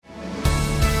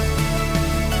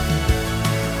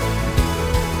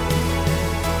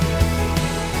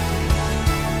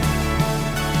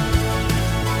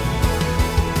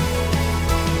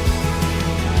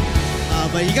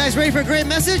guys ready for a great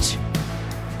message?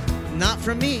 Not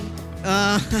from me.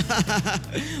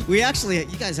 You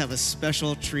guys have a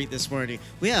special treat this morning.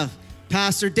 We have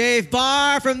Pastor Dave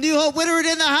Barr from New Hope Windward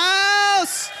in the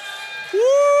house.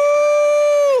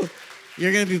 Woo!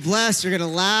 You're going to be blessed. You're going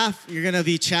to laugh. You're going to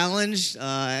be challenged.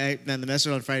 Man, the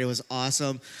message on Friday was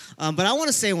awesome. But I want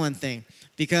to say one thing,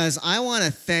 because I want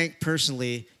to thank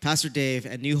personally Pastor Dave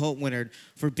and New Hope Windward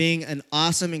for being an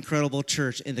awesome, incredible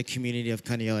church in the community of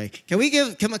Kaneohe. Can we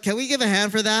give a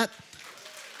hand for that?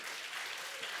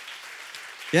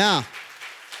 Yeah.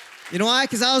 You know why?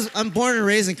 Because I'm born and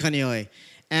raised in Kaneohe,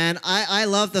 and I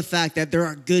love the fact that there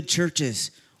are good churches.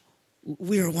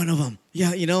 We are one of them.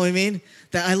 Yeah, you know what I mean?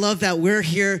 That I love that we're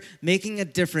here making a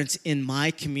difference in my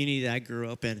community that I grew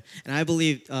up in. And I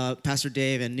believe Pastor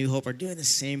Dave and New Hope are doing the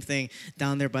same thing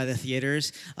down there by the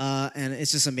theaters. And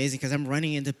it's just amazing because I'm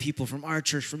running into people from our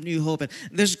church, from New Hope. And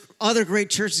there's other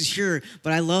great churches here,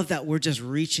 but I love that we're just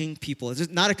reaching people. It's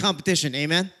just not a competition,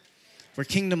 amen? We're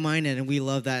kingdom-minded, and we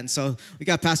love that. And so we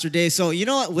got Pastor Dave. So you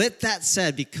know what? With that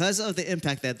said, because of the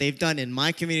impact that they've done in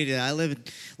my community that I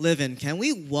live in, can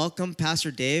we welcome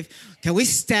Pastor Dave? Can we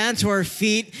stand to our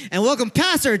feet and welcome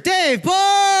Pastor Dave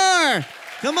Barr?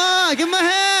 Come on, give him a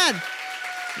hand.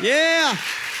 Yeah.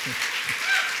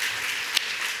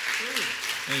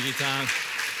 Thank you, Tom.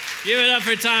 Give it up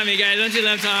for Tom, you guys. Don't you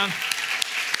love Tom?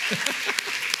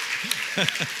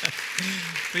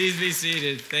 Please be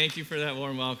seated. Thank you for that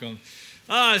warm welcome.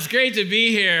 Oh, it's great to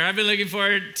be here. I've been looking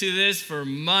forward to this for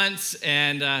months.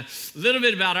 And a little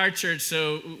bit about our church.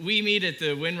 So we meet at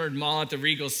the Windward Mall at the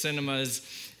Regal Cinemas.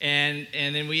 And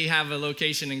then we have a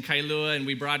location in Kailua, and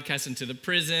we broadcast into the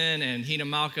prison and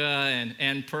Hinamalka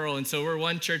and Pearl. And so we're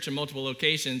one church in multiple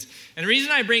locations. And the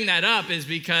reason I bring that up is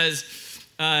because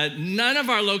none of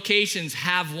our locations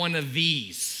have one of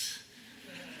these,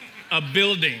 a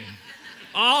building.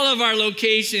 All of our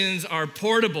locations are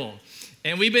portable.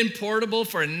 And we've been portable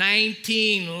for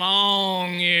 19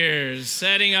 long years,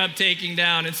 setting up, taking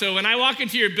down. And so when I walk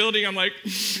into your building, I'm like,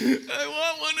 I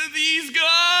want one of these,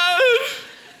 God.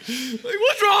 Like,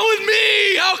 what's wrong with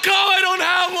me? How come I don't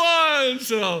have one?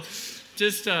 So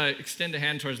just extend a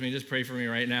hand towards me. Just pray for me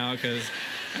right now, because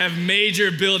I have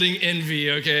major building envy,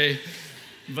 okay?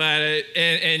 But,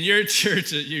 and your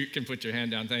church, you can put your hand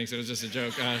down. Thanks. It was just a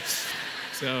joke.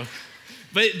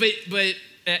 But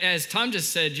as Tom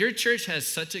just said, your church has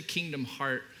such a kingdom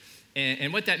heart.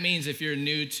 And what that means, if you're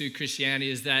new to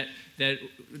Christianity, is that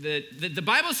the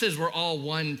Bible says we're all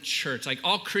one church. Like,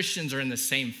 all Christians are in the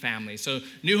same family. So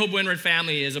New Hope Windward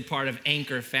family is a part of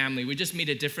Anchor family. We just meet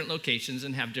at different locations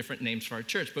and have different names for our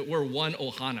church. But we're one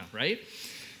Ohana, right?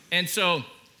 And so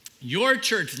your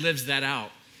church lives that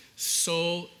out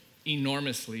so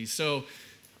enormously. So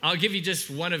I'll give you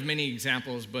just one of many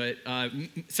examples, but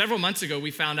several months ago, we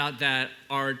found out that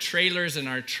our trailers and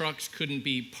our trucks couldn't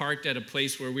be parked at a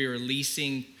place where we were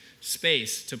leasing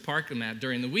space to park them at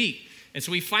during the week. And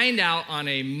so we find out on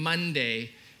a Monday,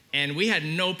 and we had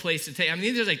no place to take. I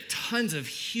mean, there's like tons of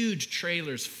huge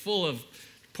trailers full of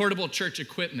portable church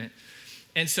equipment.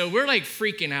 And so we're like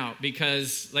freaking out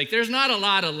because like there's not a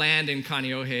lot of land in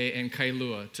Kaneohe and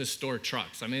Kailua to store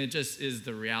trucks. I mean, it just is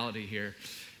the reality here.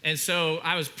 And so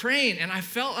I was praying, and I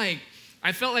felt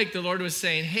like the Lord was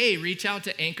saying, hey, reach out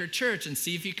to Anchor Church and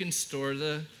see if you can store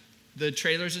the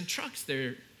trailers and trucks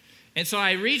there. And so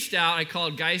I reached out. I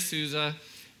called Guy Souza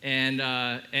and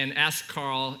asked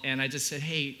Carl, and I just said,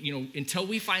 hey, you know, until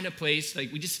we find a place,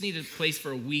 like we just need a place for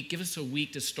a week. Give us a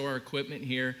week to store our equipment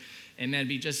here. And then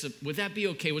would that be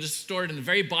okay? We'll just store it in the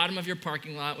very bottom of your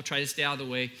parking lot. We'll try to stay out of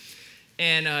the way.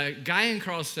 And Guy and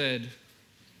Carl said,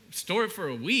 store it for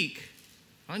a week?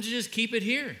 Why don't you just keep it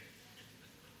here?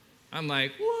 I'm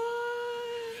like,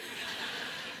 what?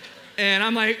 And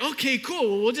I'm like, okay, cool.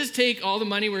 Well, we'll just take all the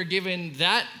money we're giving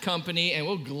that company, and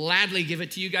we'll gladly give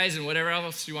it to you guys and whatever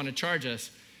else you want to charge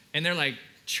us. And they're like,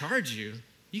 charge you?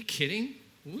 You kidding?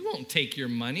 We won't take your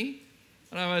money.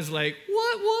 And I was like,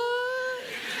 what? Wow.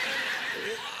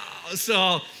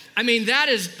 So, I mean, that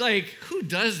is like, who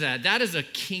does that? That is a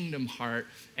kingdom heart.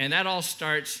 And that all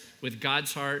starts with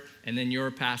God's heart and then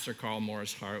your Pastor Carl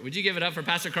Moore's heart. Would you give it up for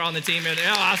Pastor Carl and the team?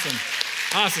 Oh,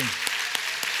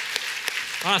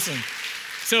 awesome.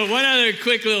 So one other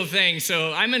quick little thing.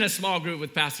 So I'm in a small group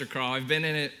with Pastor Carl. I've been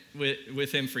in it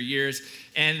with him for years.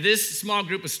 And this small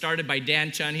group was started by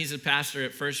Dan Chun. He's a pastor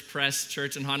at First Pres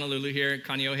Church in Honolulu here at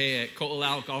Kaneohe at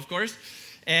Ko'olau Golf Course.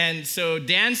 And so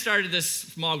Dan started this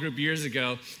small group years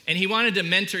ago, and he wanted to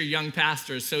mentor young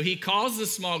pastors. So he calls the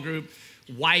small group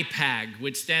YPAG,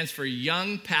 which stands for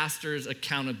Young Pastors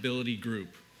Accountability Group.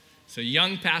 So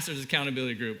Young Pastors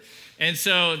Accountability Group. And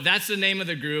so that's the name of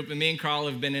the group, and me and Carl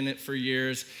have been in it for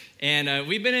years. And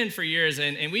we've been in it for years,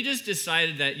 and we just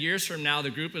decided that years from now, the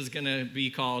group is going to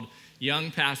be called Young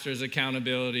Pastors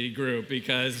Accountability Group,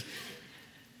 because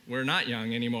we're not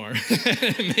young anymore.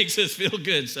 It makes us feel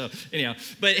good. So anyhow,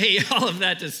 but hey, all of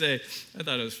that to say, I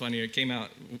thought it was funny. It came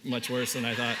out much worse than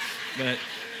I thought, but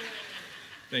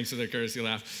thanks for the courtesy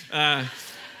laugh.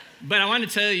 But I want to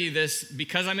tell you this,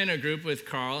 because I'm in a group with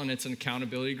Carl, and it's an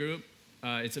accountability group.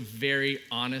 It's a very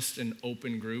honest and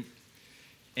open group.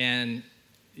 And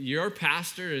your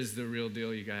pastor is the real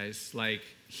deal, you guys. Like,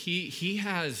 he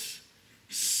has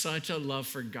such a love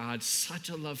for God, such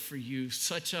a love for you,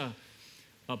 such a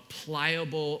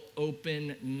pliable,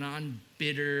 open,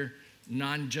 non-bitter,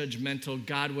 non-judgmental,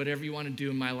 God, whatever you want to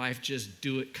do in my life, just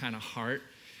do it kind of heart.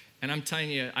 And I'm telling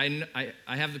you, I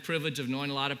have the privilege of knowing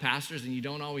a lot of pastors, and you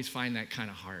don't always find that kind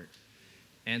of heart.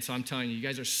 And so I'm telling you, you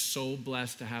guys are so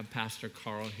blessed to have Pastor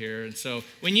Carl here. And so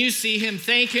when you see him,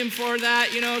 thank him for that,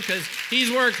 because he's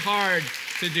worked hard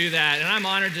to do that. And I'm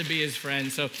honored to be his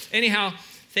friend. So anyhow,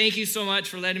 thank you so much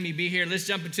for letting me be here. Let's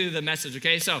jump into the message,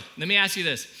 okay? So let me ask you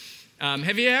this.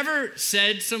 Have you ever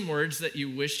said some words that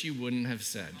you wish you wouldn't have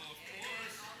said?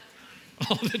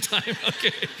 All the time?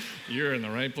 Okay. You're in the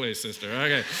right place, sister.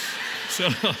 Okay. So,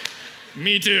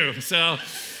 me too. So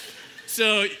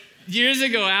years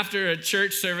ago, after a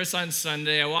church service on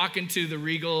Sunday, I walk into the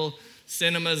Regal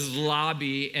Cinema's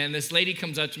lobby, and this lady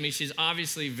comes up to me. She's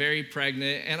obviously very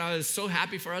pregnant, and I was so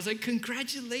happy for her. I was like,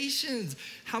 congratulations.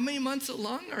 How many months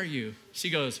along are you?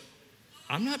 She goes,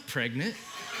 I'm not pregnant.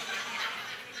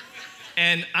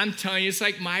 And I'm telling you, it's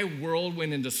like my world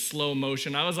went into slow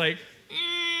motion. I was like, no!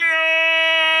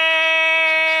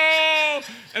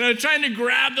 And I was trying to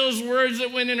grab those words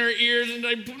that went in her ears and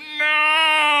like, no!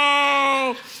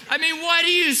 I mean, what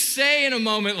do you say in a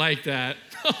moment like that?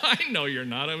 I know you're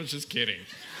not. I was just kidding.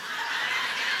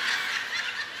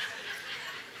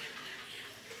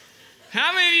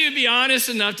 How many of you would be honest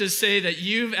enough to say that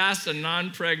you've asked a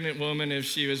non-pregnant woman if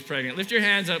she was pregnant? Lift your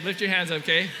hands up,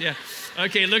 okay? Yeah.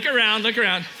 Okay, look around.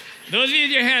 Those of you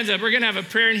with your hands up, we're going to have a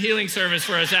prayer and healing service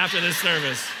for us after this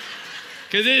service.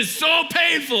 Because it is so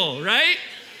painful, right?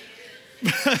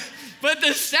 But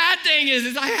the sad thing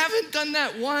is I haven't done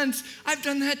that once. I've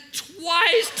done that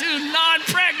twice to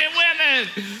non-pregnant women.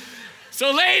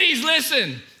 So ladies,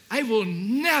 listen, I will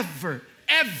never,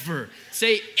 ever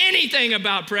say anything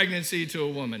about pregnancy to a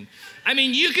woman. I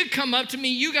mean, you could come up to me,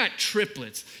 you got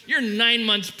triplets. You're 9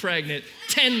 months pregnant,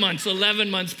 10 months, 11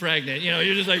 months pregnant. You're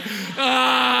just like,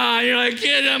 you're like,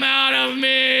 get them out of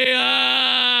me.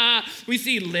 We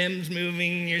see limbs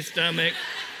moving in your stomach.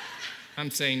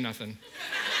 I'm saying nothing.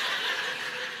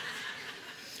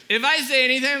 If I say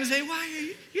anything, I'm going to say, why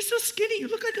are you're so skinny, you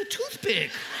look like a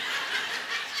toothpick.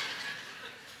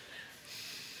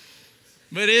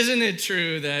 But isn't it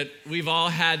true that we've all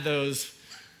had those,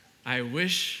 I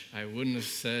wish I wouldn't have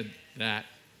said that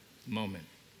moment?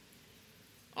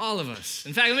 All of us.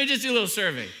 In fact, let me just do a little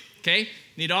survey, okay?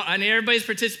 I need everybody's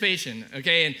participation,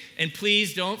 okay? And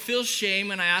please don't feel shame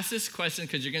when I ask this question,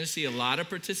 because you're going to see a lot of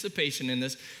participation in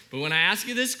this. But when I ask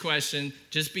you this question,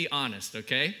 just be honest,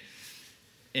 okay?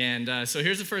 And so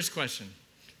here's the first question.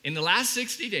 In the last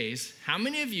 60 days, how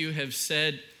many of you have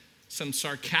said some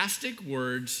sarcastic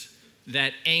words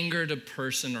that angered a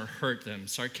person or hurt them?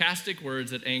 Sarcastic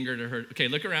words that angered or hurt. Okay,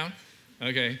 look around.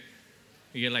 Okay.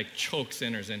 You get like choke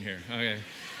sinners in here. Okay.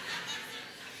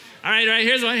 All right,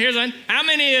 here's one. How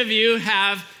many of you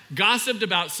have gossiped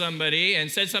about somebody and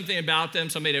said something about them,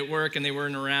 somebody at work and they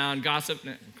weren't around? Gossip.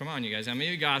 Come on, you guys. How many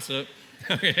of you gossip?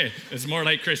 Okay. It's more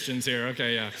like Christians here.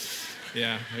 Okay, yeah.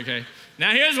 Yeah, okay.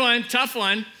 Now here's one, tough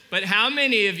one. But how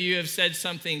many of you have said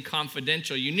something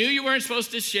confidential? You knew you weren't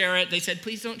supposed to share it. They said,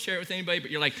 please don't share it with anybody. But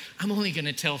you're like, I'm only going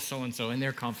to tell so-and-so, and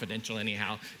they're confidential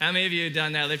anyhow. How many of you have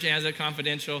done that? Lift your hands up,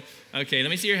 confidential. Okay, let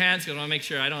me see your hands, because I want to make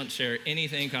sure I don't share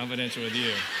anything confidential with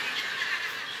you.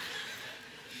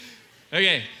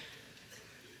 Okay.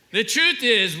 The truth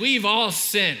is, we've all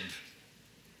sinned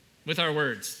with our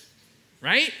words,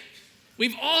 right?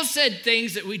 We've all said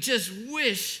things that we just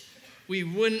wish we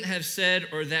wouldn't have said,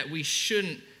 or that we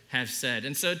shouldn't have said.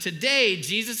 And so today,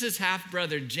 Jesus'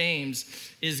 half-brother James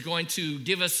is going to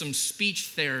give us some speech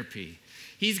therapy.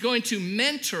 He's going to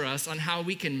mentor us on how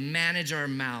we can manage our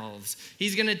mouths.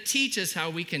 He's going to teach us how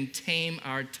we can tame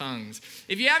our tongues.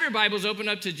 If you have your Bibles, open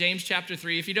up to James chapter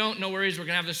 3. If you don't, no worries, we're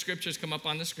going to have the scriptures come up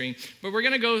on the screen. But we're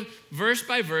going to go verse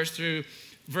by verse through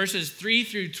verses 3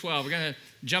 through 12. We're going to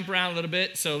jump around a little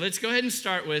bit. So let's go ahead and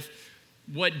start with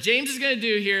what James is going to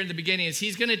do here in the beginning is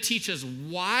he's going to teach us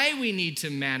why we need to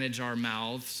manage our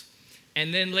mouths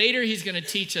And then later he's going to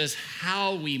teach us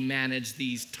how we manage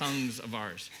these tongues of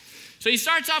ours. So he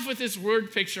starts off with this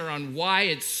word picture on why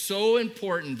it's so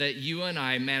important that you and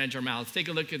I manage our mouths. Take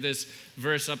a look at this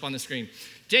verse up on the screen.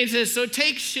 James says, so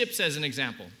take ships as an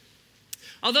example.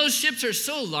 Although ships are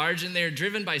so large and they are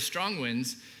driven by strong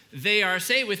winds, they are,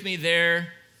 say it with me,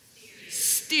 they're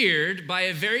steered by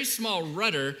a very small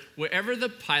rudder wherever the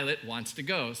pilot wants to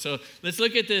go. So let's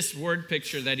look at this word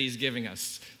picture that he's giving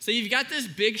us. So you've got this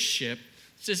big ship.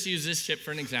 Let's just use this ship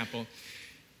for an example.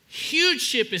 Huge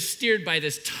ship is steered by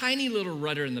this tiny little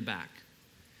rudder in the back.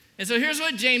 And so here's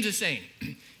what James is saying.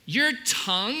 Your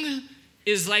tongue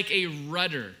is like a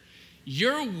rudder.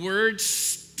 Your words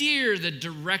steer the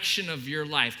direction of your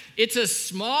life. It's a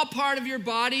small part of your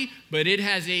body, but it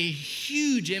has a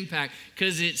huge impact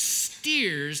because it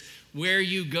steers where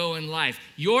you go in life.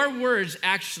 Your words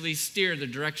actually steer the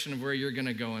direction of where you're going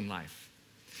to go in life.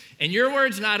 And your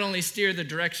words not only steer the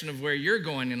direction of where you're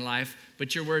going in life,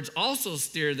 but your words also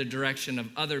steer the direction of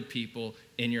other people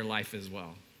in your life as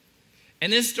well.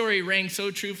 And this story rang so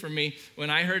true for me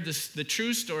when I heard the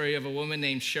true story of a woman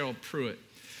named Cheryl Pruitt.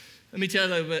 Let me tell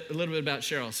you a little bit about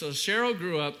Cheryl. So Cheryl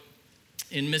grew up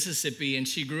in Mississippi, and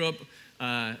she grew up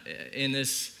in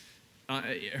this,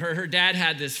 her dad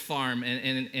had this farm,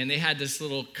 and they had this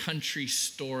little country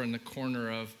store in the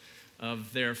corner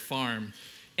of their farm.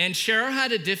 And Cheryl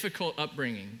had a difficult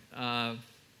upbringing.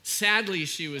 Sadly,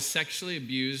 she was sexually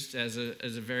abused as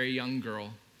a very young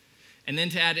girl. And then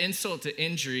to add insult to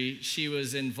injury, she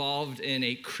was involved in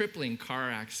a crippling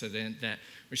car accident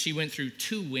where she went through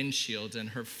 2 windshields, and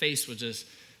her face was just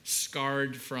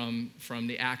scarred from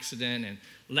the accident and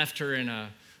left her in a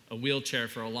wheelchair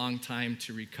for a long time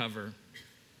to recover.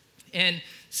 And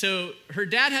so her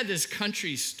dad had this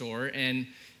country store, and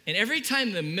every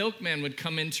time the milkman would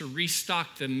come in to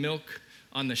restock the milk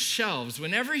on the shelves,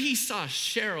 whenever he saw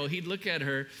Cheryl, he'd look at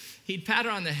her, he'd pat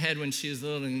her on the head when she was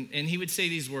little, and he would say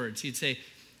these words. He'd say,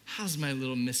 "How's my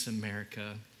little Miss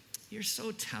America? You're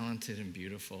so talented and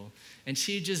beautiful." And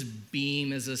she'd just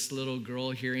beam as this little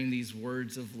girl hearing these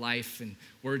words of life and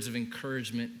words of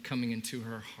encouragement coming into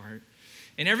her heart.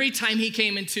 And every time he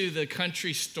came into the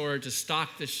country store to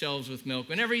stock the shelves with milk,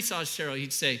 whenever he saw Cheryl,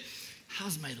 he'd say,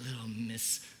 "How's my little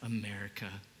Miss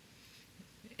America?"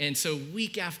 And so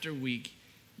week after week,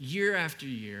 year after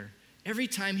year, every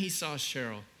time he saw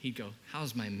Cheryl, he'd go,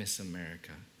 "How's my Miss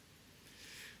America?"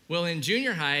 Well, in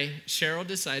junior high, Cheryl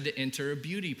decided to enter a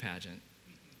beauty pageant.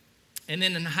 And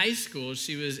then in high school,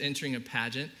 she was entering a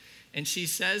pageant, and she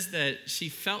says that she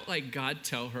felt like God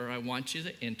tell her, "I want you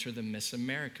to enter the Miss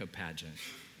America pageant."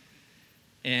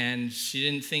 And she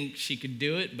didn't think she could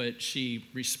do it, but she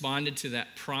responded to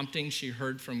that prompting she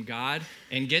heard from God.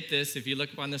 And get this, if you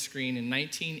look up on the screen, in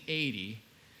 1980,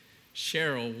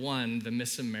 Cheryl won the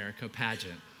Miss America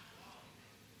pageant.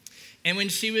 And when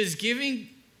she was giving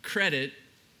credit,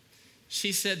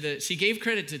 she said that she gave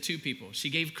credit to 2 people. She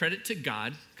gave credit to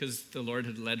God, because the Lord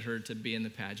had led her to be in the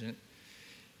pageant.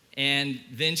 And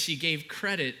then she gave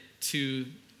credit to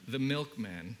the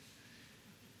milkman.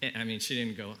 I mean, she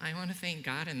didn't go, "I want to thank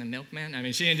God and the milkman." I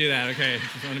mean, she didn't do that, okay?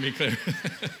 Just want to be clear.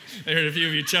 I heard a few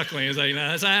of you chuckling. It was like, no,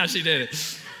 that's not how she did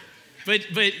it.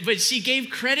 But she gave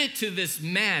credit to this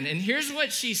man. And here's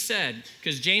what she said,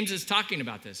 because James is talking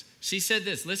about this. She said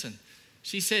this, listen.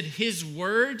 She said, "His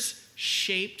words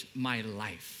shaped my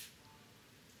life."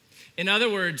 In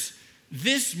other words,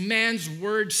 this man's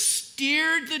words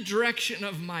steered the direction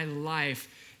of my life,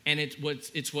 and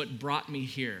it's what brought me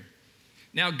here.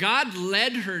 Now, God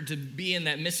led her to be in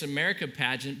that Miss America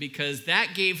pageant because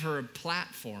that gave her a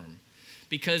platform.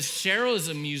 Because Cheryl is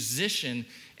a musician,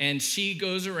 and she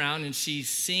goes around and she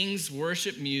sings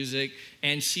worship music,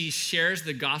 and she shares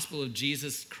the gospel of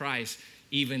Jesus Christ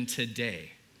even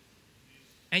today.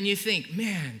 And you think,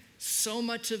 man, so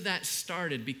much of that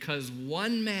started because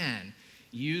one man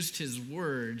used his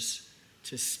words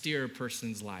to steer a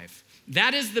person's life.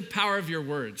 That is the power of your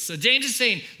words. So James is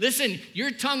saying, listen,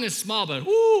 your tongue is small, but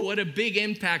what a big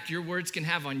impact your words can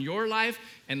have on your life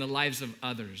and the lives of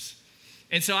others.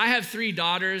 And so I have 3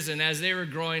 daughters, and as they were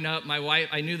growing up, my wife,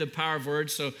 I knew the power of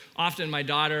words, so often my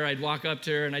daughter, I'd walk up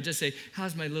to her and I'd just say,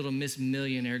 "How's my little Miss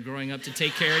Millionaire growing up to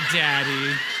take care of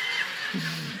Daddy?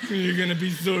 You're gonna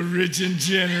be so rich and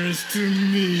generous to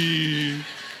me."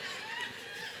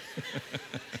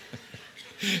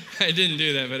 I didn't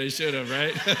do that, but I should have,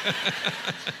 right?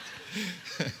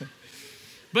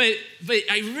 But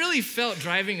I really felt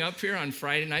driving up here on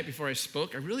Friday night before I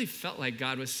spoke, I really felt like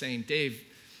God was saying, "Dave,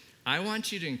 I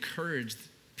want you to encourage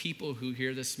people who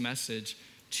hear this message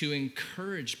to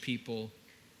encourage people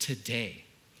today."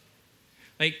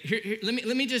 Like,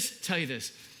 let me just tell you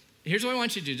this. here's what I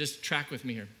want you to do. Just track with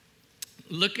me here.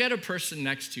 Look at a person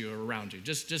next to you or around you.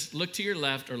 Just look to your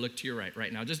left or look to your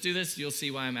right now. Just do this. You'll see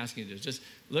why I'm asking you to do this. Just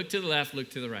look to the left, look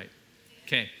to the right.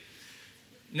 Okay.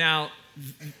 Now,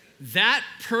 that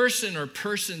person or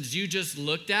persons you just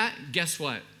looked at, guess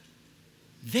what?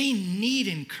 They need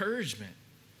encouragement.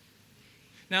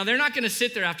 Now, they're not going to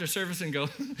sit there after service and go,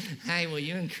 hi, will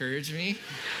you encourage me?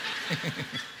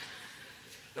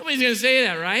 Nobody's going to say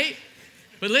that, right?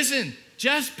 But listen,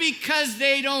 just because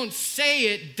they don't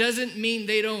say it doesn't mean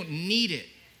they don't need it.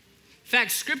 In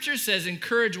fact, Scripture says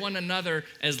encourage one another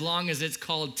as long as it's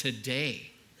called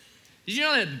today. Did you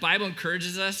know that the Bible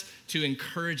encourages us to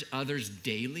encourage others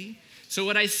daily? So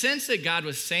what I sense that God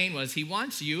was saying was he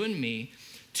wants you and me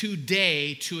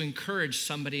today to encourage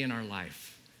somebody in our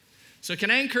life. So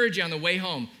can I encourage you on the way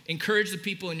home? Encourage the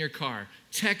people in your car.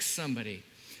 Text somebody.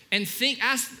 And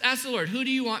ask the Lord, who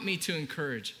do you want me to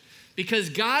encourage? Because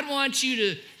God wants you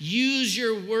to use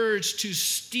your words to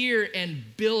steer and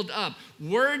build up.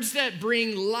 Words that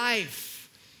bring life.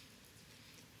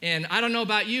 And I don't know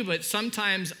about you, but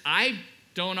sometimes I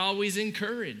don't always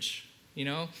encourage. You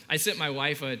know, I sent my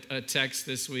wife a text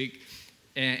this week,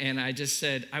 and I just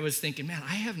said, I was thinking, man,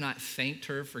 I have not thanked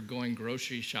her for going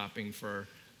grocery shopping for,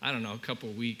 I don't know, a couple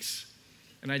weeks.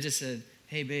 And I just said,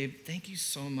 hey, babe, thank you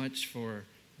so much for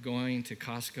going to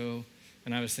Costco.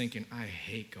 And I was thinking, I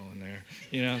hate going there.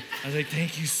 You know, I was like,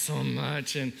 thank you so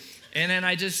much. And then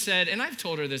I just said, and I've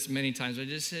told her this many times, I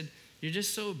just said, you're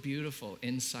just so beautiful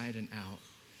inside and out.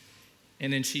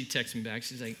 And then she texted me back.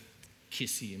 She's like,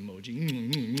 kissy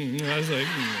emoji. I was like,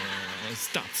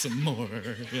 stop some more.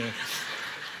 Yeah.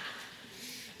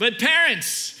 But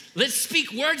parents, let's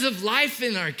speak words of life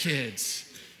in our kids.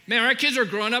 Man, our kids are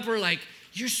growing up, we're like,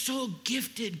 you're so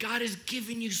gifted. God has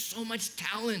given you so much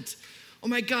talent. Oh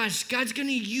my gosh, God's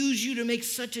gonna use you to make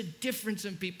such a difference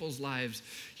in people's lives.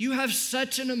 You have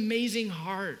such an amazing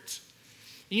heart.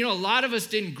 And you know, a lot of us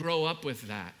didn't grow up with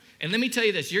that. And let me tell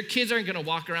you this, your kids aren't gonna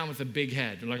walk around with a big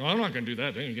head. They're like, oh, I'm not gonna do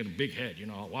that. They're gonna get a big head, you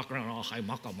know, I'll walk around all high,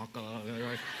 maka.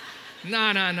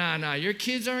 No. Your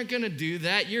kids aren't gonna do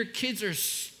that. Your kids are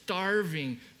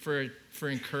starving for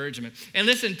encouragement. And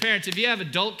listen, parents, if you have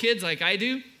adult kids like I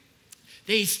do,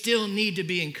 they still need to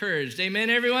be encouraged. Amen,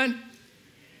 everyone?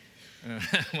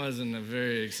 That wasn't a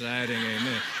very exciting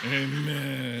amen.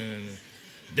 Amen.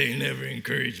 They never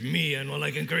encourage me. I don't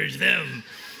like encourage them.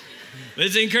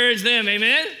 Let's encourage them.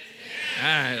 Amen?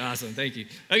 Yeah. All right, awesome. Thank you.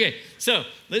 Okay, so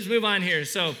let's move on here.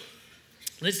 So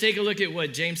let's take a look at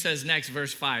what James says next,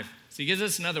 verse 5. So he gives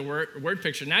us another word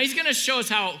picture. Now he's going to show us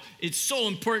how it's so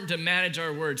important to manage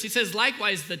our words. He says,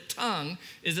 likewise, the tongue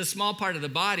is a small part of the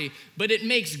body, but it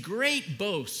makes great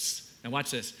boasts. Now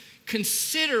watch this.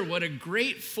 Consider what a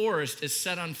great forest is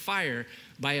set on fire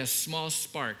by a small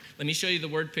spark. Let me show you the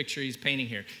word picture he's painting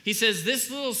here. He says,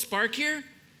 this little spark here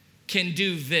can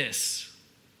do this.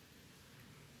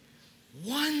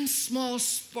 One small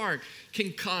spark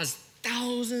can cause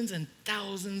thousands and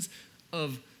thousands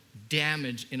of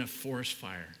damage in a forest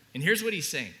fire. And here's what he's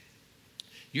saying.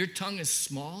 Your tongue is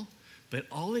small, but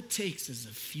all it takes is a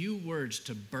few words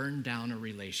to burn down a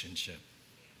relationship.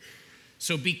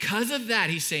 So because of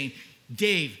that, he's saying,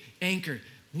 Dave, Anchor,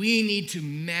 we need to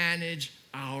manage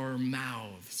our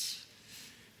mouths.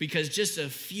 Because just a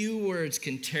few words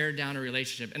can tear down a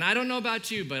relationship. And I don't know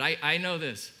about you, but I know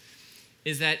this,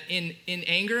 is that in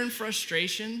anger and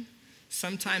frustration,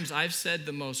 sometimes I've said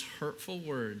the most hurtful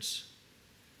words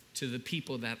to the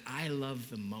people that I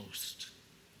love the most.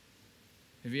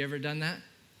 Have you ever done that?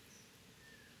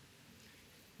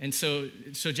 And so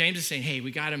James is saying, hey, we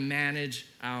got to manage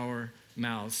our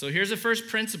mouths. So here's the first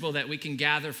principle that we can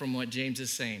gather from what James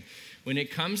is saying. When it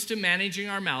comes to managing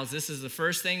our mouths, this is the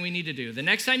first thing we need to do. The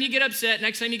next time you get upset,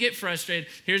 next time you get frustrated,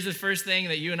 here's the first thing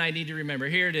that you and I need to remember.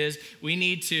 Here it is. We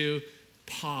need to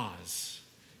pause.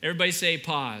 Everybody say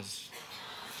pause.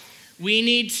 We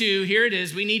need to, here it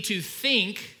is, we need to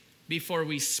think before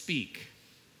we speak.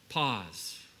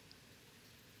 Pause.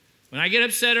 When I get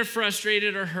upset or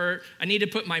frustrated or hurt, I need to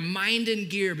put my mind in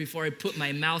gear before I put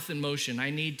my mouth in motion.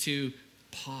 I need to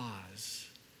pause.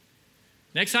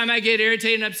 Next time I get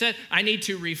irritated and upset, I need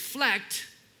to reflect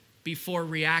before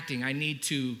reacting. I need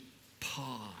to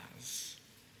pause.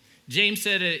 James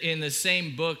said it in the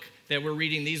same book that we're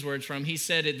reading these words from. He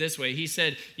said it this way. He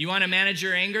said, you want to manage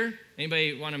your anger?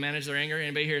 Anybody want to manage their anger?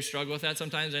 Anybody here struggle with that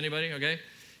sometimes? Anybody? Okay.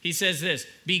 He says this,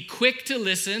 be quick to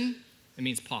listen. It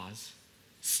means pause.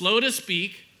 Slow to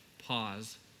speak,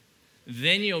 pause.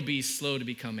 Then you'll be slow to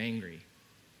become angry.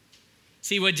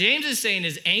 See, what James is saying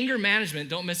is anger management,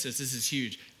 don't miss this is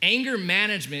huge. Anger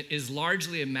management is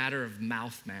largely a matter of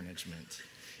mouth management.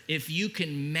 if you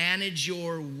can manage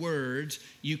your words,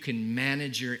 you can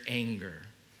manage your anger.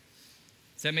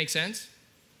 Does that make sense?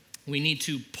 We need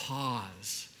to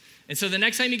pause. And so the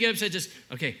next time you get upset,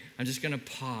 I'm just going to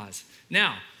pause.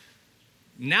 Now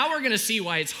we're going to see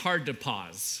why it's hard to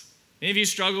pause. Any of you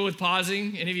struggle with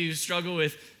pausing? Any of you struggle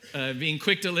with being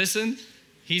quick to listen?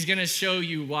 He's going to show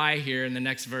you why here in the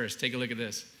next verse. Take a look at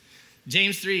this.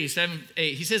 James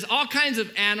 3:7-8. He says, all kinds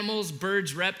of animals,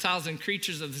 birds, reptiles, and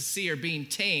creatures of the sea are being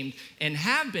tamed and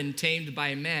have been tamed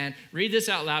by man. Read this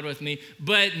out loud with me.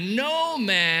 But no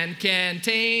man can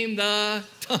tame the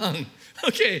tongue.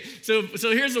 Okay, so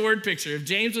here's the word picture. If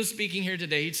James was speaking here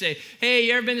today, he'd say, hey,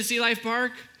 you ever been to Sea Life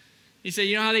Park? He said,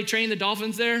 you know how they train the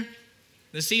dolphins there?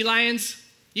 The sea lions?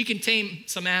 You can tame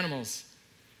some animals,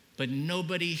 but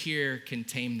nobody here can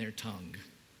tame their tongue.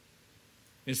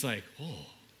 It's like, oh,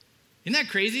 isn't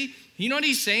that crazy? You know what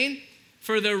he's saying?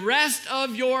 For the rest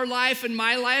of your life and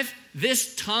my life,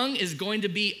 this tongue is going to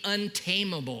be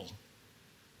untamable.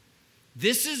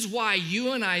 This is why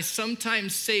you and I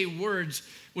sometimes say words,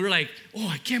 we're like, oh,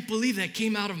 I can't believe that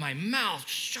came out of my mouth.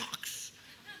 Shucks.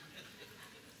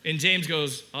 And James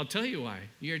goes, I'll tell you why.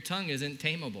 Your tongue isn't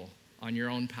tameable on your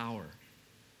own power.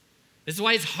 This is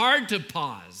why it's hard to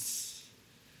pause.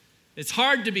 It's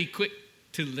hard to be quick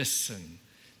to listen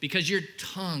because your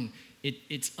tongue,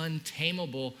 it's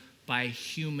untamable by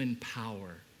human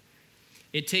power.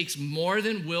 It takes more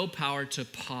than willpower to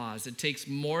pause. It takes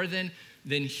more than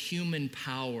human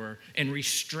power and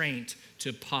restraint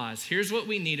to pause. Here's what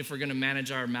we need if we're going to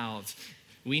manage our mouths.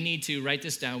 We need to, write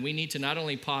this down, we need to not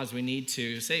only pause, we need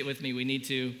to, say it with me, we need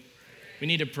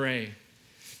to pray.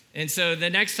 And so the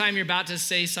next time you're about to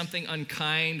say something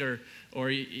unkind or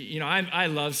I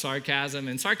love sarcasm,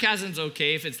 and sarcasm's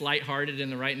okay if it's lighthearted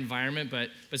in the right environment, but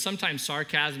sometimes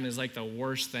sarcasm is like the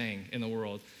worst thing in the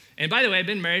world. And by the way, I've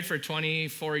been married for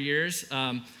 24 years.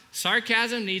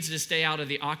 Sarcasm needs to stay out of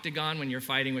the octagon when you're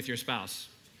fighting with your spouse.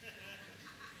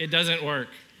 It doesn't work.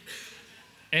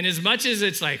 And as much as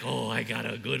it's like, oh, I got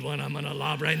a good one I'm gonna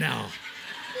lob right now.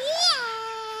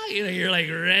 You're like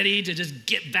ready to just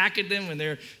get back at them when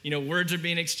their words are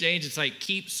being exchanged. It's like,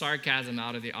 keep sarcasm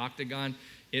out of the octagon.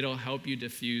 It'll help you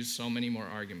diffuse so many more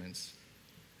arguments.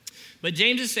 But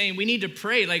James is saying we need to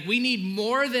pray. Like, we need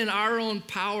more than our own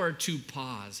power to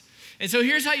pause. And so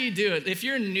here's how you do it. If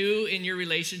you're new in your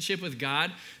relationship with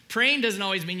God, praying doesn't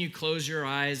always mean you close your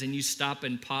eyes and you stop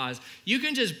and pause. You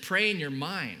can just pray in your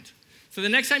mind. So the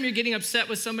next time you're getting upset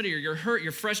with somebody or you're hurt,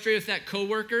 you're frustrated with that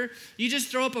coworker, you just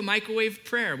throw up a microwave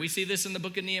prayer. We see this in the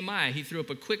book of Nehemiah. He threw up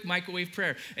a quick microwave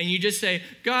prayer. And you just say,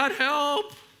 God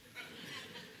help.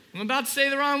 I'm about to say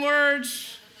the wrong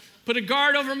words. Put a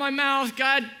guard over my mouth.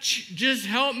 God, just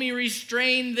help me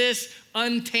restrain this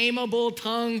untamable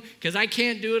tongue because I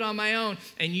can't do it on my own.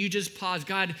 And you just pause.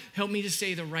 God, help me to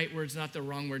say the right words, not the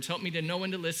wrong words. Help me to know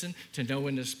when to listen, to know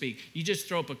when to speak. You just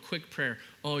throw up a quick prayer.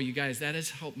 Oh, you guys, that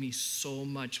has helped me so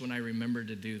much when I remember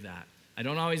to do that. I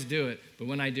don't always do it, but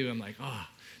when I do, I'm like,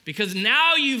 because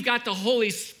now you've got the Holy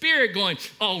Spirit going,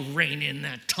 oh, rein in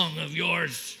that tongue of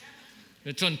yours.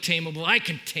 It's untamable. I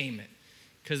can tame it.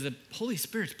 Because the Holy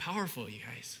Spirit's powerful, you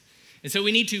guys. And so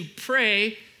we need to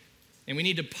pray and we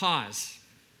need to pause.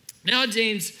 Now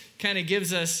James kind of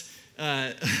gives us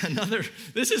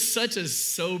this is such a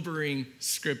sobering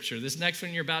scripture. This next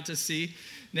one you're about to see.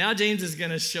 Now James is going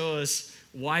to show us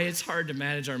why it's hard to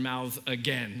manage our mouths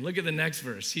again. Look at the next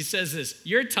verse. He says this,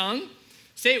 your tongue,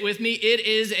 say it with me, it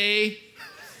is a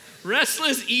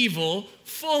restless evil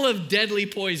full of deadly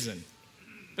poison.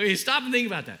 Okay, stop and think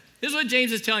about that. This is what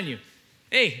James is telling you.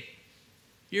 Hey,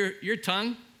 your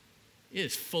tongue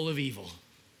is full of evil.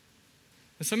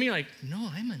 And some of you are like, no,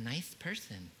 I'm a nice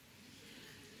person.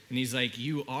 And he's like,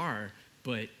 you are,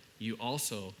 but you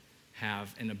also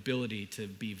have an ability to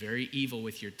be very evil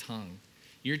with your tongue.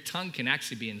 Your tongue can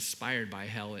actually be inspired by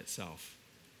hell itself,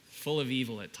 full of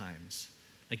evil at times.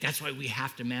 Like, that's why we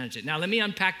have to manage it. Now, let me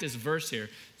unpack this verse here.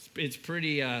 It's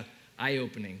pretty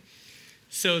eye-opening.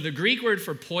 So the Greek word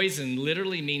for poison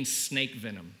literally means snake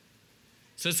venom.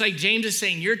 So it's like James is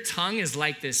saying your tongue is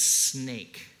like this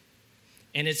snake,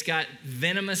 and it's got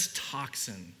venomous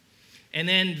toxin. And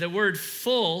then the word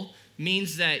full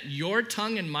means that your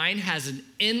tongue and mine has an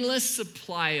endless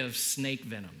supply of snake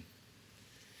venom.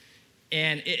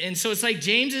 And so it's like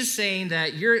James is saying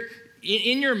that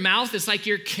in your mouth, it's like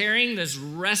you're carrying this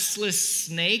restless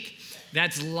snake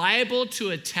that's liable to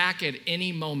attack at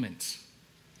any moment.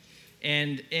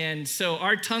 And so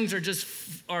our tongues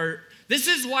this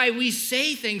is why we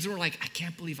say things and we're like, I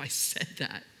can't believe I said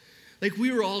that. Like, we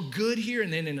were all good here,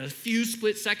 and then in a few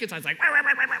split seconds, I was like,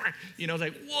 it's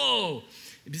like, whoa.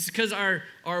 It's because our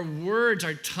words,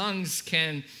 our tongues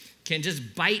can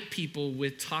just bite people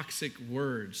with toxic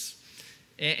words.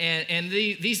 And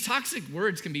these toxic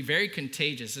words can be very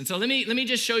contagious. And so let me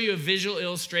just show you a visual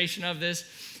illustration of this,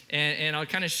 and I'll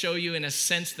kind of show you in a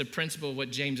sense the principle of what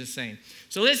James is saying.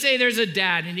 So let's say there's a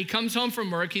dad, and he comes home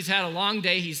from work. He's had a long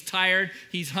day. He's tired.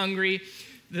 He's hungry.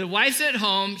 The wife's at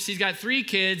home. She's got 3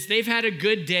 kids. They've had a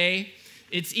good day.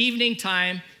 It's evening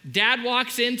time. Dad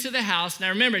walks into the house. Now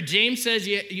remember, James says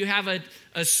you have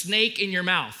a snake in your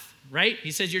mouth, right?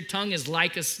 He says your tongue is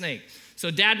like a snake. So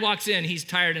dad walks in. He's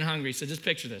tired and hungry. So just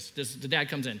picture this. The dad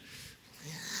comes in.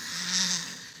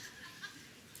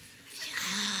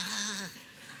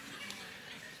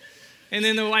 And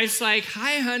then the wife's like,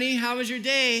 hi, honey, how was your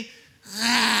day?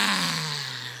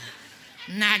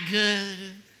 Not good.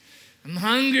 I'm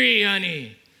hungry,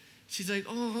 honey. She's like,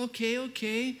 oh,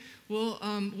 okay. Well,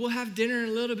 we'll have dinner in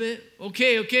a little bit.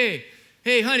 Okay.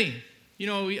 Hey, honey,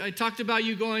 I talked about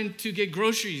you going to get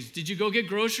groceries. Did you go get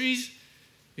groceries?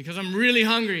 Because I'm really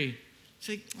hungry.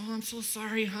 She's like, oh, I'm so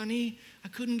sorry, honey. I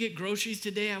couldn't get groceries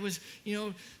today. I was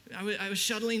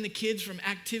shuttling the kids from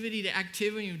activity to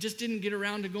activity and just didn't get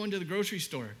around to going to the grocery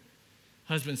store.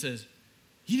 Husband says,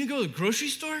 you didn't go to the grocery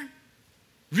store?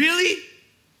 Really?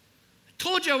 I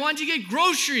told you I wanted you to get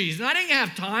groceries and I didn't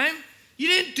have time. You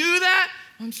didn't do that?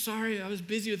 I'm sorry, I was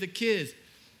busy with the kids.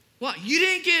 What, you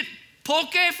didn't get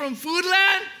poke from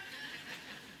Foodland?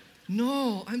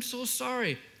 No, I'm so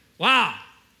sorry. Wow,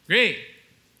 great.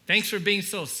 Thanks for being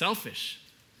so selfish.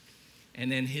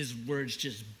 And then his words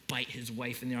just bite his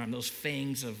wife in the arm, those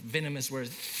fangs of venomous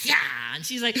words. Yeah! And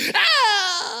she's like,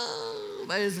 ah!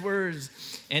 By his words.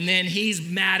 And then he's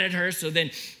mad at her, so then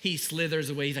he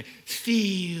slithers away. He's like,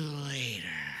 see you later.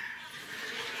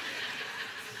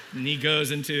 And he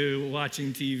goes into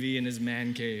watching TV in his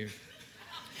man cave.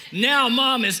 Now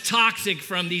mom is toxic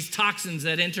from these toxins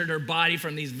that entered her body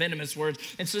from these venomous words.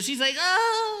 And so she's like,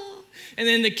 oh. And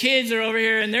then the kids are over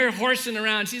here and they're horsing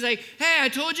around. She's like, hey, I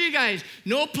told you guys,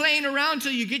 no playing around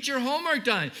till you get your homework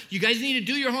done. You guys need to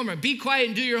do your homework. Be quiet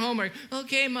and do your homework.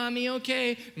 Okay, mommy,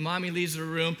 okay. And mommy leaves the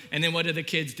room. And then what do the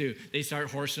kids do? They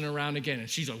start horsing around again. And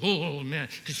she's like, oh, man,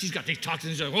 because she's got these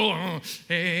toxins. She's like, oh,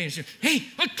 hey. Hey,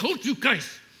 I told you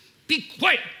guys, be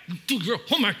quiet and do your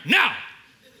homework now.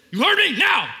 You heard me?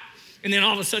 Now. And then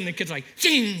all of a sudden the kid's like,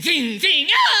 zing, zing, zing.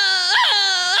 Oh,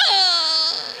 oh, oh.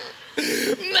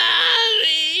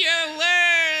 Mommy, your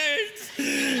words.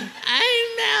 I'm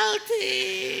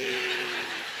melting.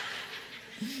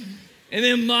 And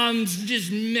then mom's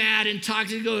just mad and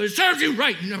toxic and goes, serves you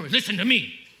right. No, listen to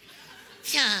me.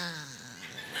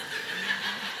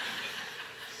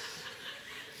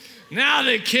 Now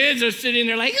the kids are sitting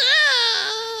there like,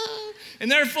 oh. And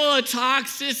they're full of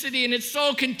toxicity and it's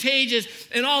so contagious.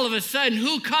 And all of a sudden,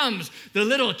 who comes? The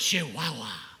little chihuahua.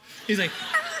 He's like,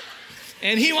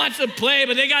 and he wants to play,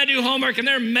 but they got to do homework and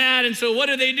they're mad. And so what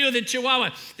do? The chihuahua?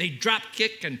 They drop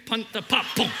kick and punt the pup.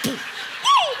 Boom, boom.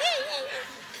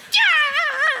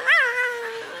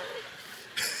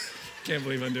 Can't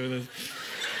believe I'm doing this.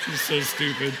 This is so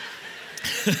stupid.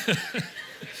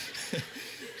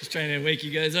 Just trying to wake you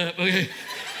guys up. Okay.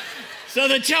 So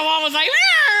the chihuahua was like,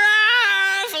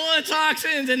 full of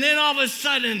toxins, and then all of a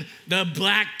sudden, the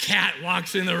black cat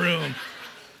walks in the room.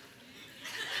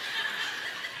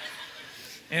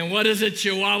 And what does a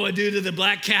chihuahua do to the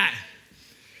black cat?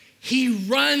 He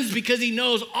runs because he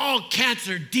knows all cats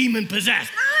are demon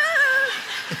possessed.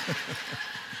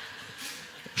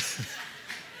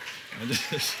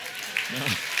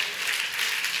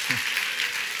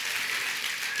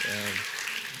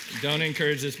 Don't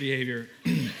encourage this behavior.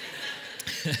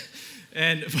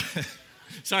 And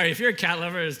sorry, if you're a cat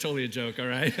lover, it's totally a joke, all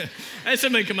right? I had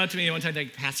somebody come up to me one time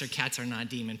like, Pastor, cats are not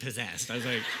demon possessed. I was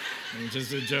like, it's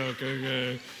just a joke,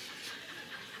 okay.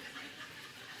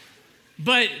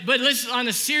 But let's, on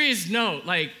a serious note,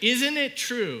 like, isn't it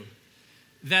true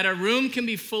that a room can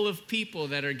be full of people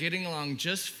that are getting along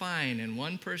just fine and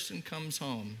one person comes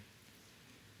home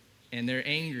and they're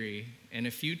angry and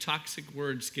a few toxic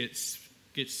words get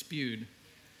spewed,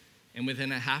 and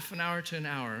within a half an hour to an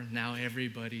hour, now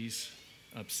everybody's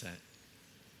upset.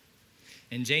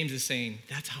 And James is saying,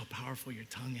 that's how powerful your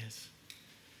tongue is.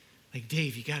 Like,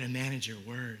 Dave, you got to manage your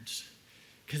words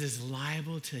because it's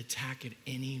liable to attack at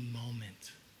any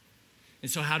moment.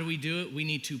 And so how do we do it? We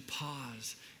need to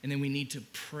pause, and then we need to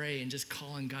pray and just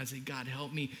call on God, say, God,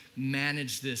 help me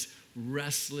manage this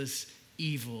restless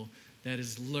evil that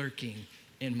is lurking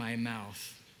in my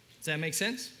mouth. Does that make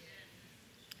sense?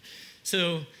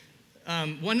 So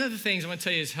one of the things I want to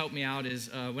tell you has helped me out is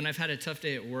when I've had a tough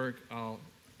day at work,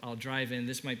 I'll drive in.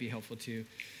 This might be helpful too.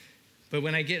 But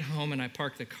when I get home and I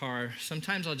park the car,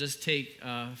 sometimes I'll just take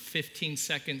 15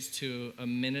 seconds to a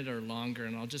minute or longer,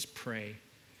 and I'll just pray.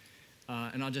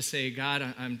 And I'll just say, God,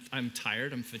 I'm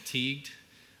tired, I'm fatigued.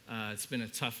 It's been a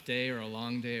tough day or a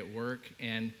long day at work,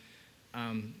 and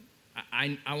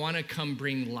I want to come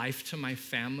bring life to my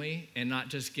family and not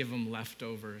just give them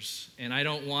leftovers. And I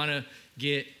don't want to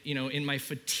get, in my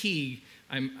fatigue,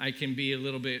 I can be a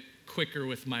little bit quicker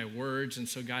with my words. And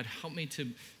so God, help me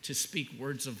to speak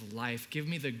words of life. Give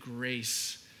me the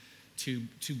grace to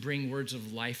bring words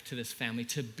of life to this family,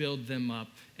 to build them up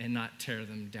and not tear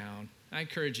them down. I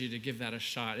encourage you to give that a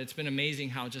shot. It's been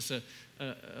amazing how just a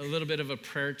little bit of a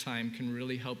prayer time can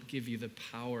really help give you the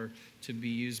power to be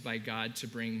used by God to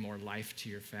bring more life to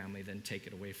your family than take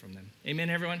it away from them. Amen,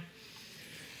 everyone?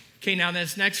 Okay, now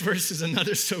this next verse is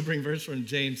another sobering verse from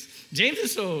James. James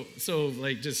is so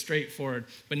just straightforward,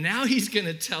 but now he's going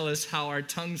to tell us how our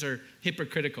tongues are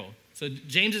hypocritical. So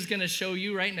James is going to show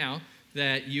you right now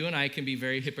that you and I can be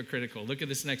very hypocritical. Look at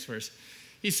this next verse.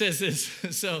 He says this,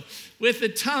 so with the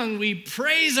tongue we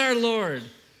praise our Lord.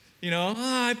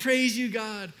 I praise you,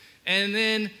 God. And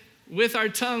then with our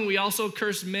tongue we also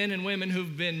curse men and women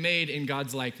who've been made in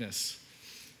God's likeness.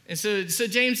 And so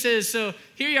James says, so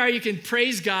here you are, you can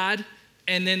praise God,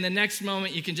 and then the next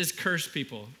moment you can just curse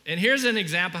people. And here's an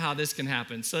example how this can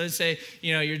happen. So let's say,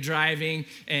 you're driving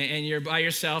and you're by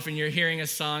yourself and you're hearing a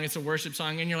song, it's a worship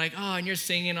song, and you're like, and you're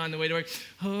singing on the way to work,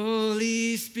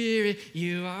 Holy Spirit,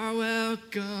 you are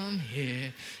welcome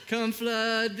here. Come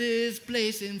flood this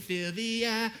place and fill the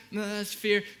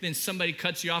atmosphere. Then somebody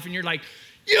cuts you off and you're like,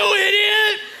 you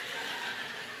idiot!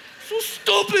 So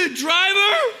stupid,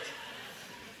 driver!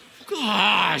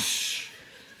 Gosh,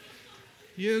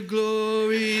 your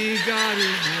glory, God, is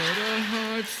what our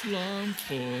hearts long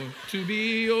for, to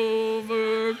be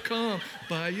overcome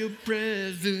by your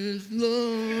presence,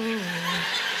 Lord.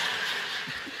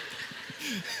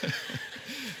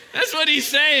 That's what he's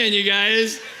saying, you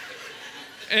guys.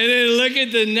 And then look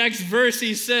at the next verse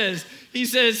he says,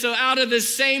 so out of the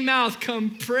same mouth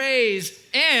come praise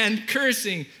and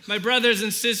cursing. My brothers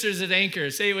and sisters at Anchor,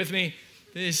 say it with me.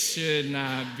 This should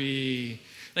not be.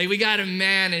 We got to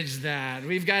manage that.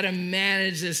 We've got to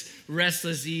manage this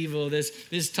restless evil,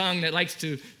 this tongue that likes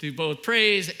to both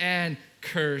praise and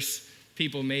curse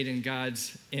people made in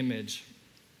God's image.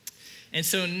 And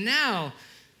so now,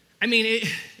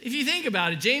 if you think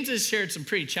about it, James has shared some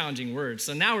pretty challenging words.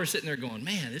 So now we're sitting there going,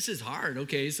 man, this is hard.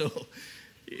 Okay, so,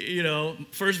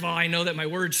 first of all, I know that my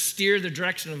words steer the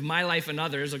direction of my life and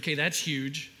others. Okay, that's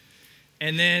huge.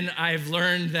 And then I've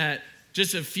learned that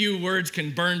just a few words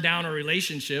can burn down a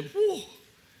relationship. Woo.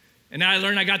 And now I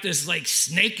learned I got this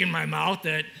snake in my mouth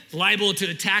that's liable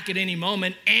to attack at any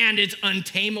moment, and it's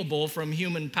untamable from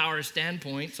human power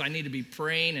standpoint, so I need to be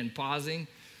praying and pausing.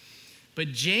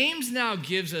 But James now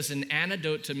gives us an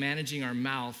antidote to managing our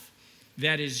mouth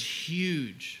that is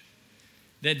huge.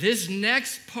 That this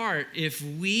next part, if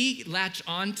we latch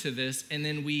onto this and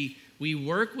then we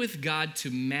work with God to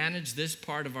manage this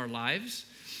part of our lives,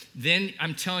 then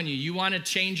I'm telling you, you want to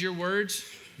change your words,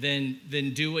 then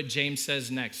do what James says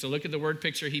next. So look at the word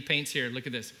picture he paints here. Look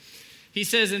at this. He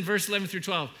says in verse 11 through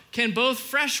 12, can both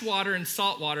fresh water and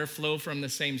salt water flow from the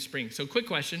same spring? So quick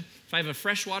question, if I have a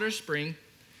freshwater spring,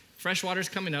 fresh water's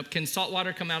coming up, can salt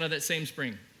water come out of that same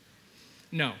spring?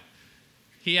 No.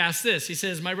 He asks this, he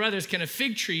says, my brothers, can a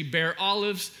fig tree bear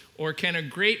olives or can a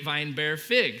grapevine bear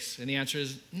figs? And the answer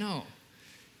is no.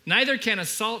 Neither can a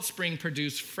salt spring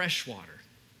produce fresh water.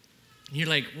 And you're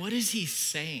like, what is he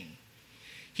saying?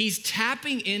 He's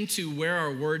tapping into where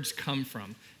our words come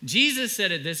from. Jesus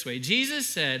said it this way. Jesus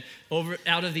said,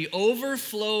 out of the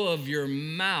overflow of your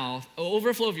mouth,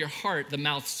 overflow of your heart, the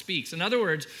mouth speaks. In other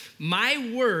words,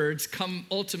 my words come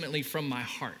ultimately from my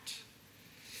heart.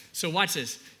 So watch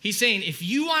this. He's saying, if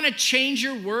you want to change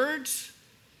your words,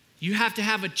 you have to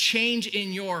have a change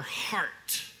in your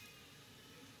heart.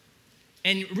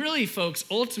 And really, folks,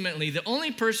 ultimately, the only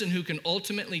person who can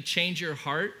ultimately change your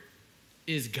heart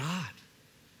is God.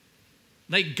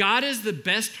 God is the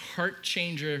best heart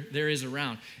changer there is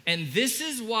around. And this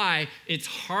is why it's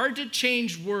hard to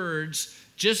change words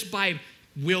just by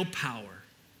willpower.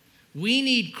 We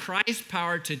need Christ's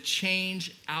power to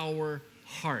change our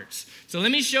hearts. So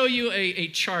let me show you a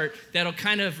chart that'll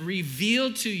kind of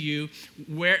reveal to you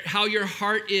how your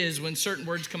heart is when certain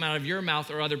words come out of your mouth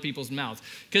or other people's mouths.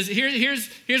 Because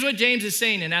here's what James is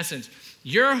saying in essence.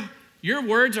 Your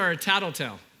words are a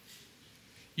tattletale.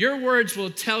 Your words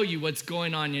will tell you what's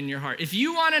going on in your heart. If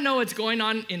you want to know what's going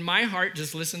on in my heart,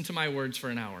 just listen to my words for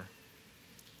an hour.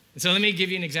 So let me give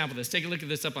you an example of this. Take a look at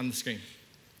this up on the screen.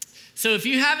 So if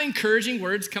you have encouraging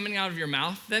words coming out of your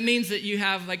mouth, that means that you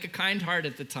have like a kind heart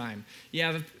at the time. You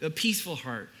have a peaceful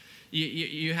heart.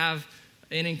 You have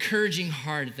an encouraging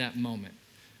heart at that moment.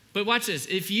 But watch this.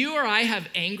 If you or I have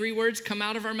angry words come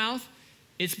out of our mouth,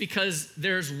 it's because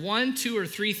there's 1, 2, or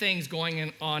 3 things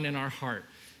going on in our heart.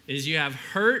 Is you have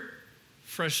hurt,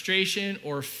 frustration,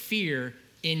 or fear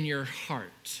in your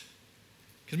heart.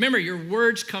 Because remember, your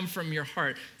words come from your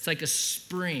heart. It's like a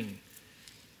spring.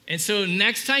 And so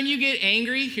next time you get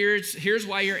angry, here's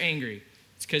why you're angry.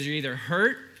 It's because you're either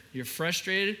hurt, you're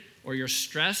frustrated, or you're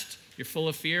stressed, you're full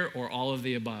of fear, or all of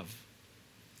the above.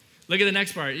 Look at the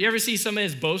next part. You ever see somebody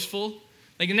that's boastful?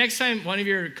 Like the next time one of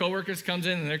your coworkers comes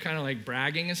in and they're kind of like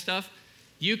bragging and stuff,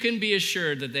 you can be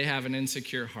assured that they have an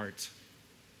insecure heart.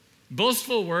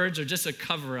 Boastful words are just a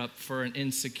cover-up for an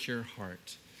insecure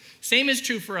heart. Same is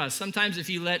true for us. Sometimes if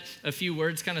you let a few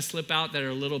words kind of slip out that are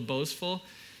a little boastful,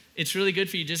 it's really good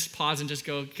for you to just pause and just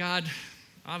go, God,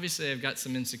 obviously I've got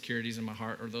some insecurities in my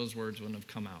heart, or those words wouldn't have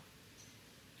come out.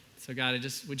 So God,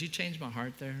 would you change my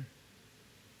heart there?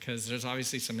 Because there's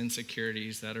obviously some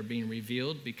insecurities that are being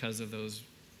revealed because of those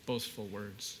boastful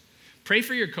words. Pray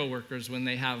for your coworkers when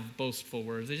they have boastful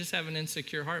words. They just have an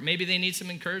insecure heart. Maybe they need some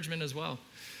encouragement as well.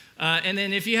 And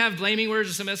then if you have blaming words,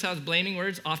 or somebody else has blaming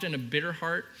words, often a bitter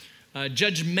heart.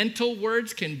 Judgmental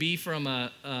words can be from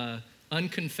a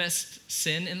unconfessed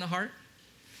sin in the heart.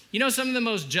 You know, some of the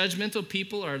most judgmental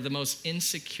people are the most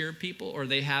insecure people, or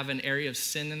they have an area of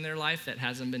sin in their life that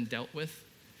hasn't been dealt with.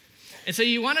 And so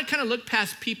you want to kind of look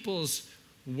past people's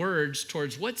words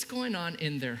towards what's going on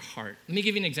in their heart. Let me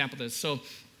give you an example of this. So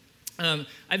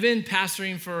I've been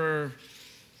pastoring for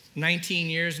 19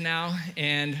 years now,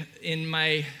 and in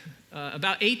my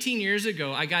about 18 years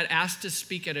ago, I got asked to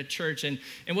speak at a church, and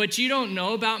what you don't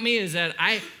know about me is that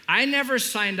I never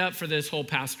signed up for this whole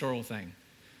pastoral thing.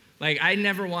 Like, I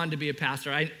never wanted to be a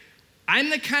pastor. I'm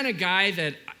the kind of guy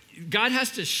that God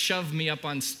has to shove me up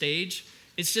on stage.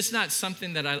 It's just not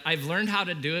something that I've learned how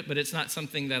to do it, but it's not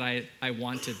something that I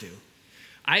want to do.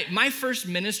 My first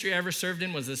ministry I ever served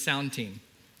in was the sound team.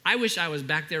 I wish I was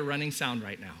back there running sound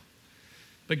right now.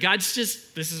 But this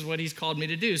is what he's called me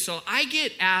to do. So I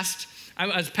get asked, I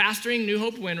was pastoring New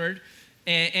Hope Windward,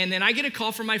 and then I get a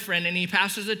call from my friend, and he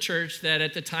pastors a church that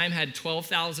at the time had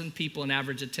 12,000 people in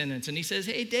average attendance. And he says,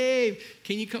 hey, Dave,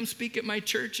 can you come speak at my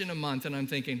church in a month? And I'm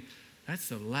thinking, that's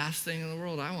the last thing in the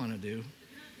world I want to do.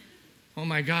 Oh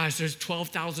my gosh, there's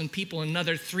 12,000 people,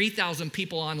 another 3,000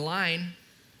 people online.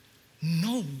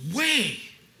 No way.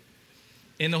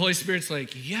 And the Holy Spirit's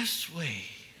like, yes way.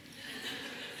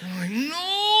 I'm like,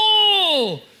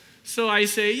 no. So I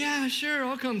say, yeah, sure,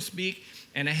 I'll come speak.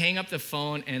 And I hang up the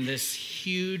phone, and this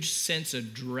huge sense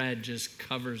of dread just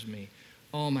covers me.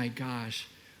 Oh my gosh,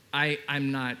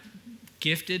 I'm not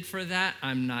gifted for that.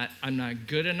 I'm not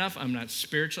good enough. I'm not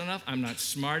spiritual enough. I'm not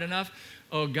smart enough.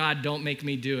 Oh God, don't make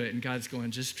me do it. And God's going,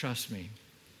 just trust me.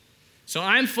 So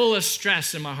I'm full of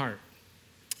stress in my heart.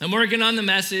 I'm working on the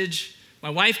message. My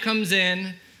wife comes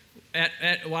in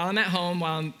while I'm at home,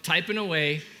 while I'm typing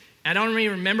away. I don't really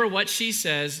remember what she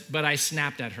says, but I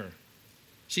snapped at her.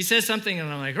 She says something, and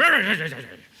I'm like, and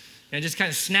I just kind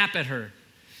of snap at her.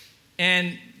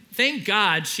 And thank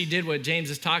God she did what James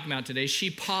is talking about today. She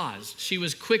paused. She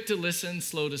was quick to listen,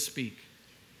 slow to speak.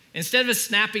 Instead of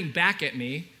snapping back at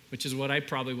me, which is what I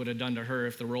probably would have done to her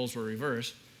if the roles were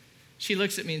reversed, she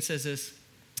looks at me and says this,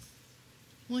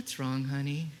 what's wrong,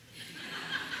 honey?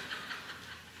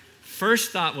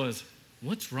 First thought was,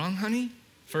 what's wrong, honey?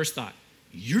 First thought,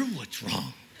 you're what's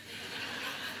wrong.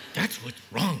 That's what's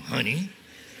wrong, honey.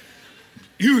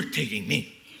 Irritating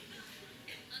me.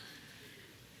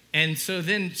 And so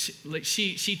then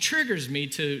she triggers me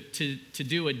to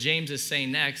do what James is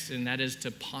saying next, and that is to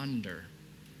ponder.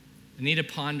 I need to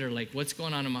ponder, like, what's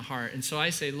going on in my heart? And so I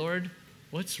say, Lord,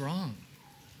 what's wrong?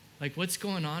 Like, what's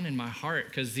going on in my heart?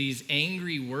 Because these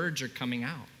angry words are coming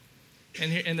out.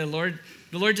 And the Lord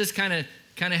just kind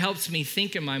of helps me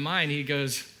think in my mind. He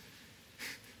goes,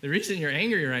 the reason you're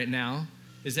angry right now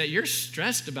is that you're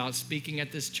stressed about speaking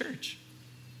at this church.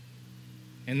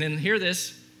 And then hear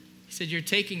this. He said, you're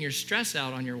taking your stress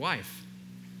out on your wife.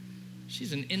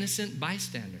 She's an innocent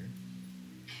bystander.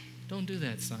 Don't do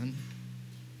that, son.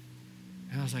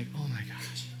 And I was like, oh my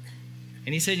gosh.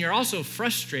 And he said, you're also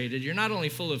frustrated. You're not only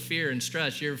full of fear and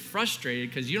stress, you're frustrated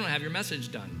because you don't have your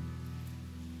message done.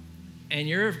 And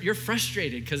you're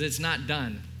frustrated because it's not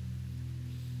done.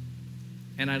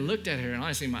 And I looked at her, and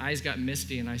honestly, my eyes got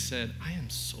misty, and I said, I am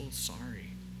so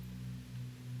sorry.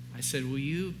 I said, will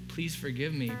you please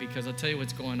forgive me? Because I'll tell you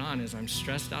what's going on is I'm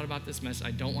stressed out about this mess.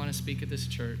 I don't want to speak at this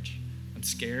church. I'm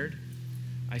scared.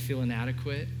 I feel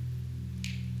inadequate.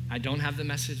 I don't have the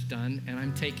message done, and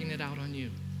I'm taking it out on you.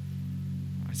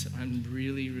 I said, I'm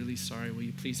really, really sorry. Will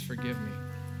you please forgive me?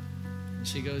 And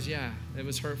she goes, yeah, it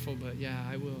was hurtful, but yeah,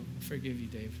 I will forgive you,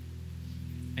 Dave.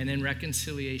 And then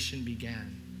reconciliation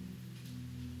began.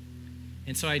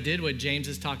 And so I did what James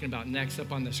is talking about next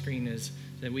up on the screen, is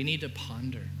that we need to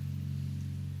ponder.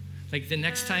 Like the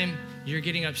next time you're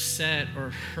getting upset or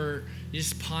hurt, you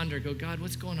just ponder, go, God,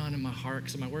 what's going on in my heart?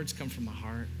 Because my words come from my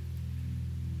heart.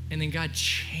 And then God,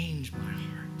 change my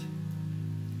heart.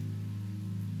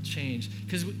 Change.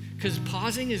 Because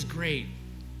pausing is great.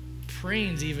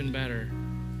 Praying's even better.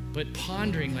 But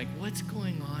pondering, like, what's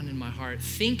going on in my heart?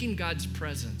 Think in God's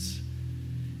presence.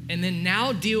 And then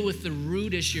now deal with the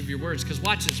root issue of your words. Because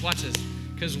watch this.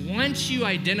 Because once you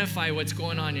identify what's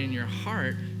going on in your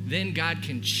heart, then God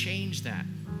can change that.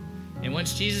 And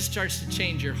once Jesus starts to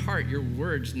change your heart, your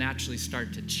words naturally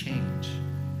start to change.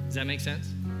 Does that make sense?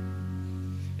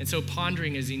 And so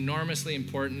pondering is enormously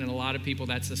important, and a lot of people,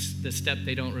 that's the step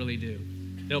they don't really do.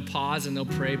 They'll pause and they'll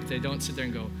pray, but they don't sit there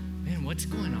and go, man, what's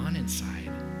going on inside?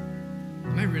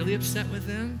 Am I really upset with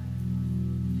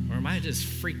them? Or am I just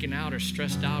freaking out or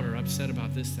stressed out or upset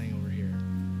about this thing over here?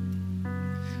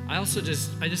 I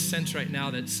just sense right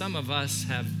now that some of us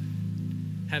have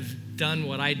done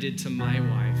what I did to my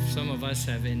wife. Some of us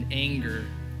have in anger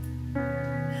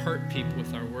hurt people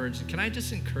with our words. And can I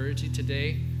just encourage you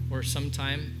today or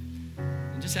sometime,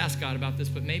 and just ask God about this,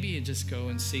 but maybe you just go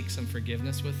and seek some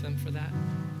forgiveness with them for that.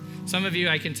 Some of you,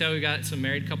 I can tell we got some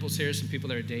married couples here, some people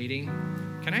that are dating.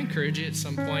 Can I encourage you at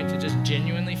some point to just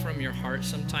genuinely from your heart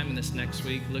sometime in this next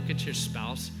week, look at your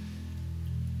spouse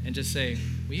and just say,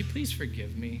 will you please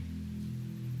forgive me?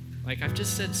 Like, I've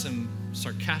just said some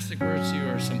sarcastic words to you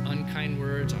or some unkind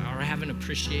words, or I haven't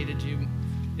appreciated you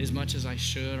as much as I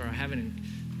should, or I haven't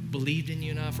believed in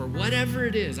you enough, or whatever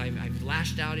it is. I've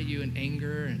lashed out at you in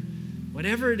anger, and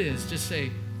whatever it is, just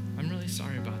say, I'm really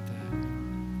sorry about that.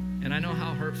 And I know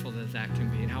how hurtful that can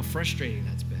be and how frustrating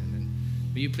that's been.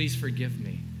 And will you please forgive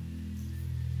me?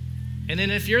 And then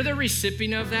if you're the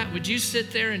recipient of that, would you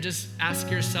sit there and just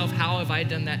ask yourself, how have I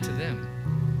done that to them?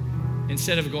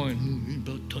 Instead of going,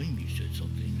 about time you said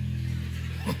something.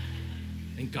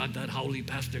 Thank God that holy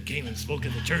pastor came and spoke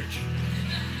at the church.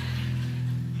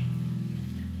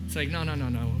 It's like, no.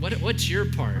 What's your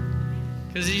part?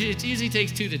 Because it usually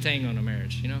takes two to tango in a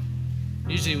marriage, you know?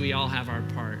 Usually we all have our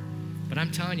part. But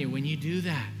I'm telling you, when you do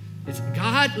that, it's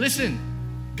God, listen,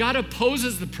 God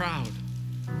opposes the proud,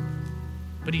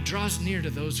 but he draws near to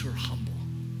those who are humble.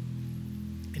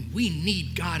 And we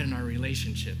need God in our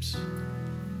relationships.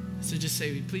 So just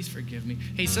say, please forgive me.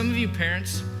 Hey, some of you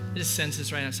parents, just sense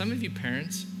this right now. Some of you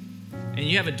parents, and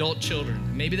you have adult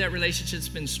children, maybe that relationship's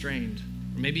been strained.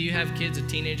 Or maybe you have kids, a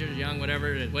teenager, young,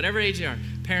 whatever age they are.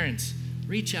 Parents,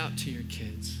 reach out to your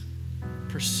kids.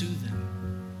 Pursue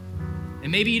them.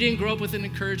 And maybe you didn't grow up with an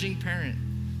encouraging parent.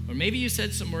 Or maybe you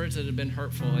said some words that have been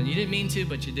hurtful and you didn't mean to,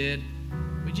 but you did.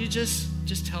 Would you just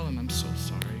tell them, I'm so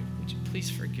sorry. Would you please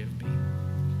forgive me?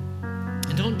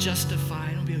 And don't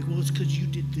justify. Don't be like, well, it's because you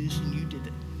did this and you did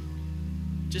it.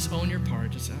 Just own your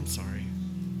part. Just say, I'm sorry.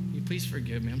 You please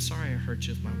forgive me. I'm sorry I hurt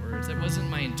you with my words. That wasn't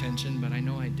my intention, but I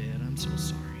know I did. I'm so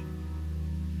sorry.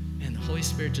 And the Holy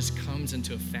Spirit just comes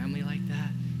into a family like that,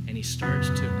 and he starts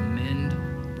to mend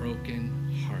broken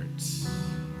hearts.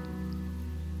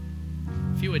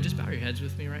 If you would, just bow your heads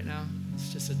with me right now.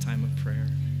 It's just a time of prayer.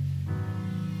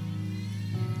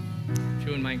 If you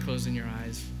wouldn't mind closing your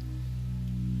eyes.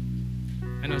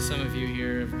 I know some of you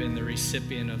here have been the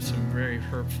recipient of some very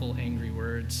hurtful, angry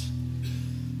words.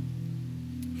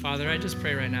 Father, I just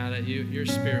pray right now that your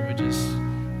Spirit would just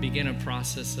begin a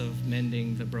process of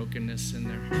mending the brokenness in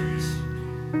their hearts.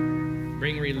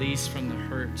 Bring release from the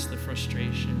hurts, the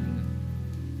frustration,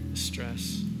 the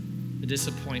stress, the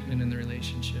disappointment in the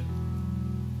relationship.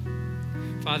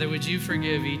 Father, would you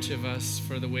forgive each of us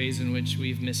for the ways in which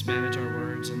we've mismanaged our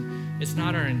words? And it's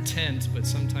not our intent, but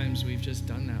sometimes we've just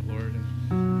done that, Lord.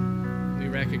 And we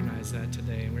recognize that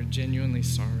today, and we're genuinely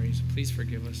sorry. So please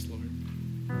forgive us, Lord.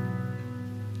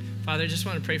 Father, I just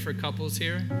want to pray for couples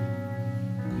here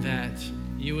that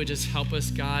you would just help us,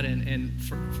 God, and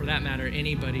for that matter,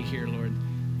 anybody here, Lord.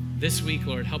 This week,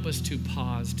 Lord, help us to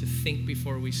pause, to think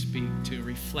before we speak, to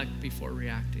reflect before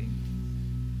reacting.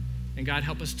 And God,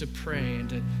 help us to pray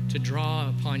and to draw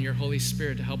upon your Holy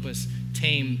Spirit to help us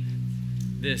tame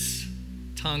this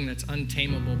tongue that's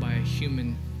untamable by a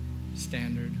human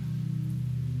standard.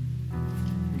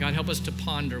 And God, help us to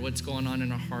ponder what's going on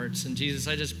in our hearts. And Jesus,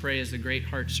 I just pray as the great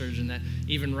heart surgeon that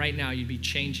even right now you'd be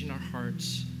changing our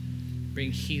hearts.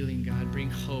 Bring healing, God. Bring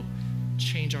hope.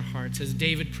 Change our hearts. As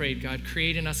David prayed, God,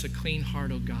 create in us a clean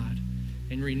heart, O God,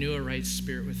 and renew a right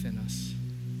spirit within us.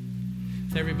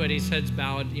 With everybody's heads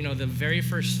bowed, the very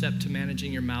first step to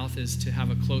managing your mouth is to have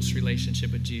a close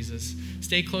relationship with Jesus.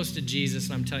 Stay close to Jesus,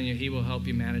 and I'm telling you, he will help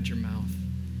you manage your mouth.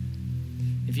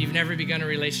 If you've never begun a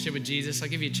relationship with Jesus, I'll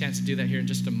give you a chance to do that here in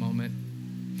just a moment.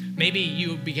 Maybe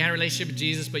you began a relationship with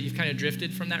Jesus, but you've kind of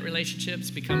drifted from that relationship.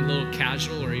 It's become a little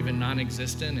casual or even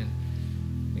non-existent.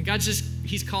 And God's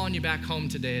he's calling you back home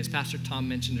today, as Pastor Tom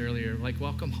mentioned earlier. Like,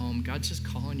 welcome home. God's just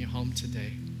calling you home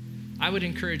today. I would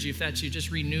encourage you, if that's you, just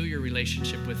renew your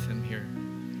relationship with him here.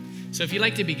 So if you'd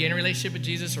like to begin a relationship with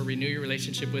Jesus or renew your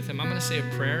relationship with him, I'm going to say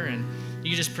a prayer, and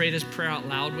you can just pray this prayer out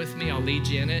loud with me. I'll lead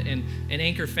you in it. And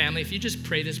Anchor family, if you just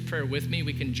pray this prayer with me,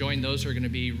 we can join those who are going to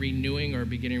be renewing or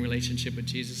beginning a relationship with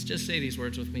Jesus. Just say these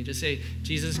words with me. Just say,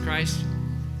 Jesus Christ,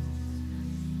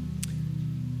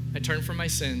 I turn from my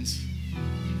sins.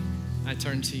 I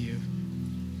turn to you.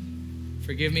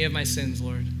 Forgive me of my sins,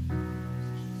 Lord.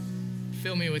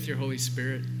 Fill me with your Holy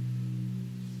Spirit.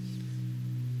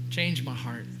 Change my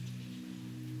heart.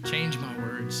 Change my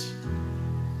words.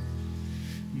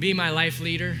 Be my life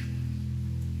leader,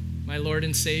 my Lord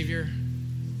and Savior,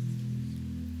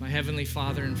 my Heavenly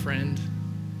Father and friend.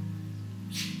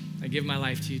 I give my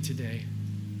life to you today.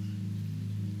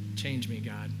 Change me,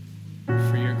 God,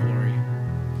 for your glory.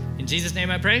 In Jesus'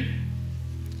 name I pray.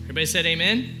 Everybody said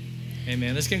amen?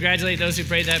 Amen. Let's congratulate those who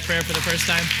prayed that prayer for the first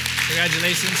time.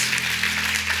 Congratulations.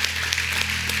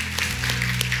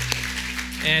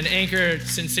 And Anchor,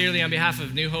 sincerely, on behalf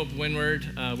of New Hope Windward,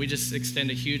 we just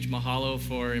extend a huge mahalo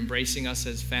for embracing us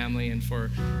as family and for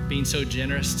being so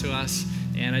generous to us.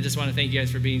 And I just want to thank you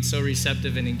guys for being so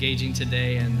receptive and engaging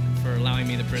today and for allowing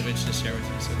me the privilege to share with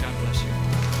you. So God bless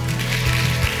you.